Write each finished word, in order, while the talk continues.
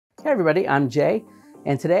Hey everybody, I'm Jay,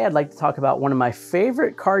 and today I'd like to talk about one of my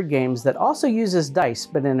favorite card games that also uses dice,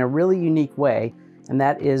 but in a really unique way, and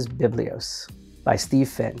that is Biblios by Steve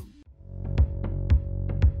Finn.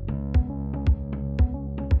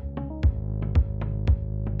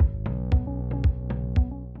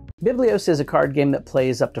 Biblios is a card game that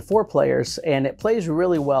plays up to 4 players, and it plays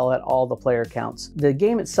really well at all the player counts. The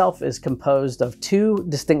game itself is composed of 2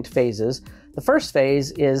 distinct phases. The first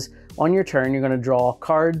phase is on your turn, you're going to draw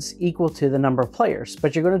cards equal to the number of players,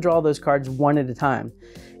 but you're going to draw those cards one at a time.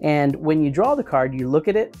 And when you draw the card, you look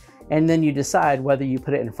at it, and then you decide whether you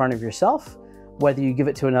put it in front of yourself, whether you give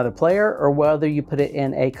it to another player, or whether you put it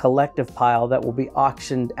in a collective pile that will be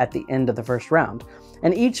auctioned at the end of the first round.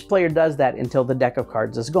 And each player does that until the deck of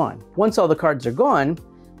cards is gone. Once all the cards are gone,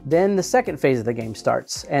 then the second phase of the game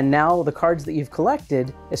starts. And now the cards that you've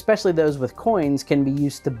collected, especially those with coins, can be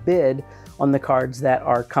used to bid on the cards that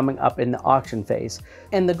are coming up in the auction phase.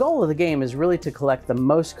 And the goal of the game is really to collect the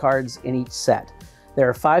most cards in each set. There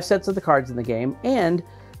are 5 sets of the cards in the game, and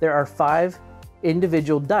there are 5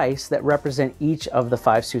 individual dice that represent each of the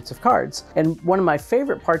 5 suits of cards. And one of my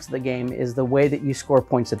favorite parts of the game is the way that you score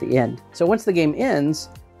points at the end. So once the game ends,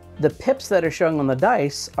 the pips that are showing on the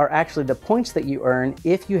dice are actually the points that you earn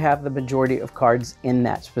if you have the majority of cards in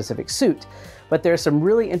that specific suit. But there are some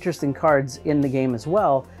really interesting cards in the game as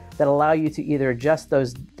well that allow you to either adjust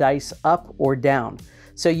those dice up or down.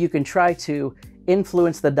 So you can try to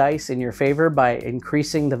influence the dice in your favor by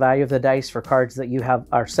increasing the value of the dice for cards that you have,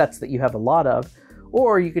 or sets that you have a lot of,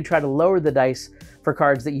 or you can try to lower the dice for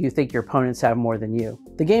cards that you think your opponents have more than you.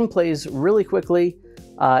 The game plays really quickly.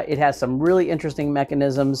 It has some really interesting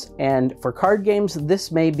mechanisms, and for card games,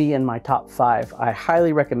 this may be in my top 5. I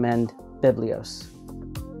highly recommend Biblios.